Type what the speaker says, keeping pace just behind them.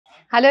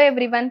Hello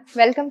everyone,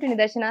 welcome to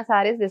Nidharshana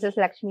Sarees. This is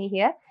Lakshmi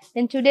here.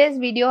 In today's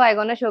video, I'm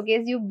going to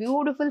showcase you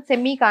beautiful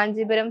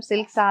semi-kanchipuram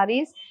silk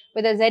sarees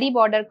with a zari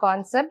border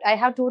concept. I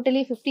have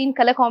totally 15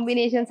 color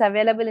combinations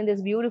available in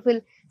this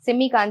beautiful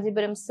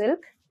semi-kanchipuram silk.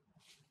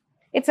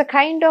 It's a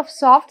kind of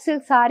soft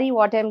silk saree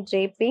what I'm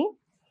draping.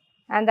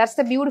 And that's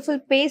the beautiful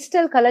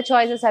pastel color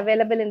choices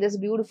available in this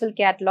beautiful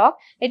catalog.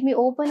 Let me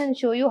open and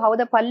show you how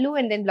the pallu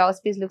and then blouse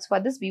piece looks for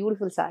this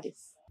beautiful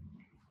sarees.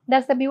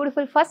 That's the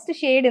beautiful first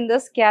shade in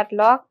this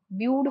catalog.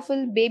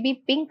 Beautiful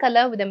baby pink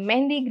color with a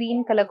mehndi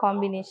green color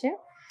combination.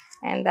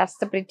 And that's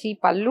the pretty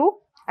pallu.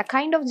 A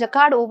kind of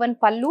jacquard woven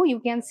pallu. You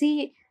can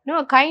see,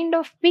 a kind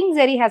of pink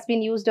zari has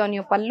been used on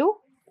your pallu.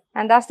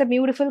 And that's the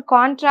beautiful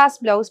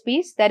contrast blouse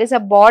piece. There is a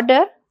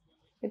border.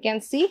 You can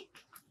see,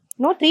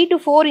 3 to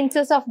 4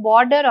 inches of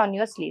border on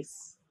your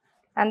sleeves.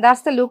 And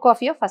that's the look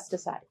of your first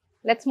saree.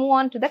 Let's move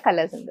on to the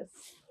colors in this.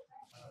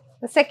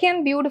 The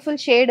second beautiful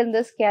shade in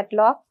this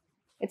catalog.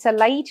 It's a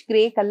light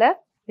grey color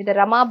with a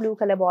Rama blue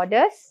color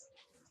borders.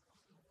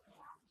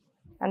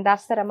 And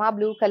that's the Rama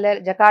blue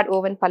color jacquard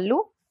woven pallu.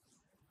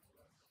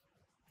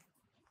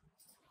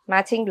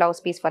 Matching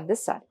blouse piece for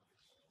this saree.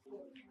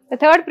 The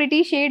third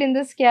pretty shade in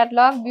this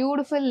catalog,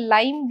 beautiful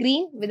lime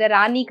green with a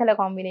Rani color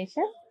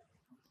combination.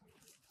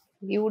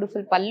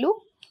 Beautiful pallu.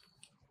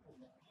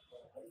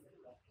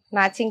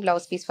 Matching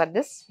blouse piece for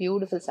this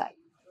beautiful saree.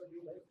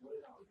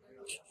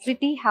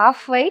 Pretty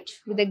half white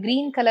with a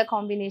green color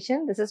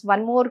combination. This is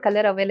one more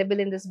color available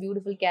in this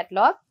beautiful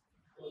catalog.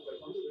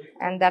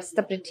 And that's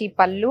the pretty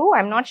pallu.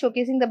 I'm not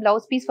showcasing the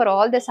blouse piece for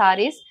all the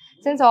sarees,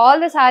 since all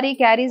the saree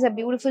carries a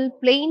beautiful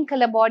plain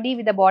color body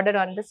with a border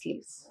on the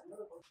sleeves.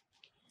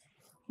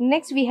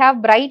 Next we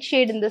have bright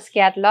shade in this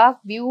catalog.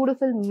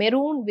 Beautiful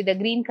maroon with a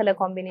green color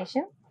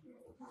combination.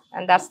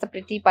 And that's the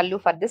pretty pallu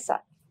for this saree.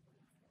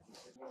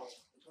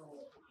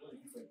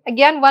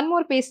 Again, one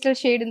more pastel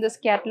shade in this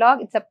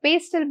catalog. It's a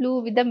pastel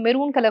blue with the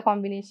maroon color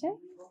combination.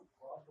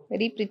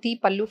 Very pretty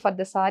pallu for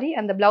the saree,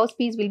 and the blouse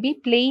piece will be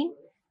plain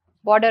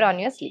border on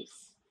your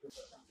sleeves.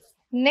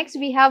 Next,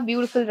 we have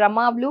beautiful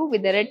Rama blue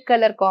with the red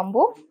color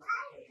combo.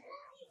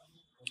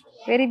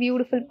 Very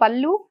beautiful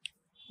pallu,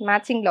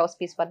 matching blouse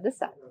piece for this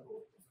saree.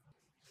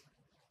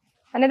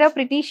 Another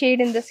pretty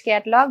shade in this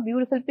catalog.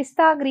 Beautiful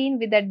pista green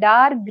with a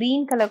dark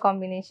green color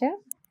combination.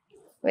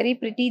 Very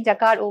pretty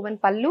jacquard woven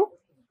pallu.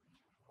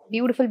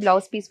 Beautiful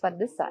blouse piece for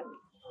this saree.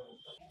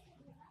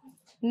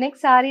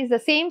 Next saree is the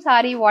same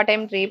saree what I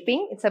am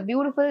draping. It's a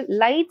beautiful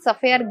light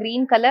sapphire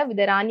green color with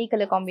a Rani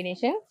color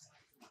combination.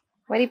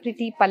 Very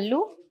pretty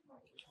pallu.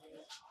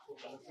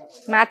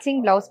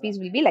 Matching blouse piece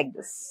will be like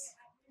this.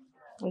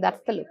 And that's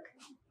the look.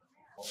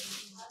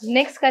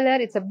 Next color,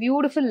 it's a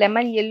beautiful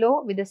lemon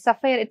yellow with a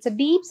sapphire. It's a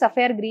deep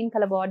sapphire green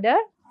color border.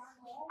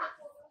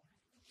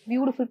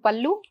 Beautiful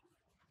pallu.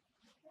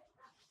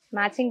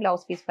 Matching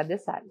blouse piece for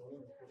this saree.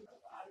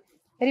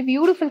 Very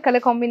beautiful color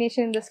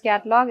combination in this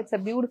catalog. It's a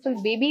beautiful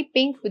baby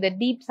pink with a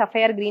deep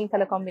sapphire green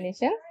color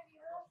combination.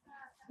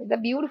 With a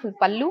beautiful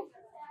pallu.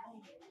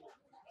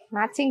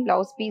 Matching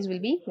blouse piece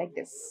will be like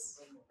this.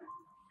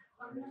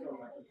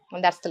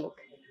 And that's the look.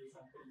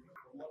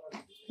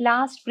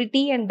 Last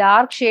pretty and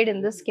dark shade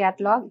in this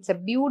catalog. It's a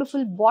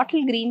beautiful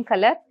bottle green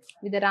color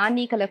with a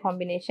Rani color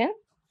combination.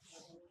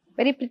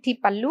 Very pretty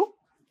pallu.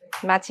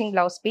 Matching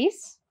blouse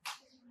piece.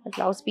 The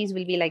blouse piece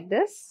will be like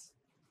this.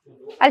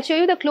 I'll show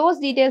you the close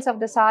details of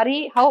the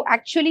saree, how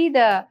actually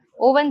the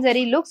woven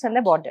zari looks and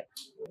the border.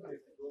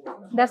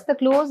 That's the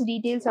close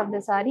details of the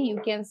saree. You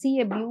can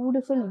see a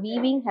beautiful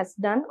weaving has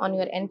done on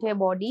your entire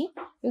body.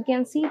 You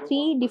can see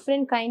 3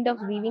 different kind of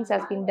weavings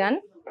has been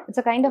done. It's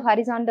a kind of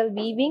horizontal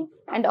weaving,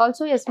 and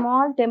also a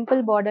small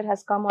temple border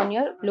has come on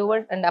your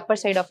lower and upper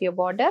side of your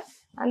border.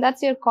 And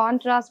that's your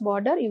contrast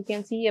border. You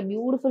can see a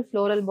beautiful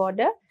floral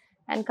border.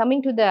 And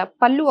coming to the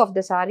pallu of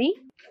the saree,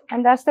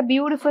 and that's the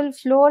beautiful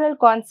floral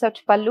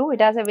concept pallu. It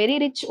has a very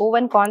rich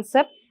woven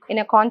concept in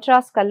a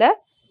contrast color.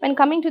 When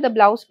coming to the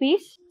blouse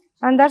piece,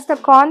 and that's the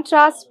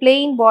contrast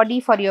plain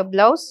body for your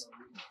blouse.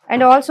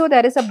 And also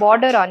there is a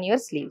border on your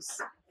sleeves.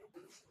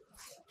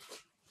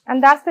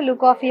 And that's the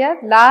look of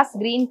your last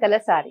green color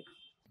saree.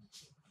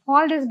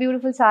 All these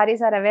beautiful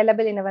sarees are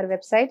available in our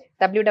website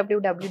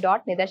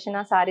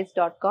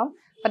www.nidharshanasarees.com.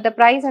 For the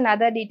price and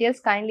other details,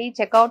 kindly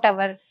check out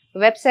our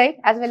website,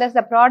 as well as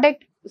the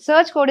product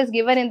search code is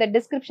given in the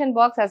description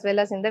box as well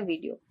as in the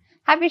video.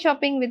 Happy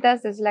shopping with us.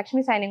 This is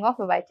Lakshmi signing off.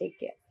 Bye bye. Take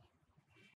care.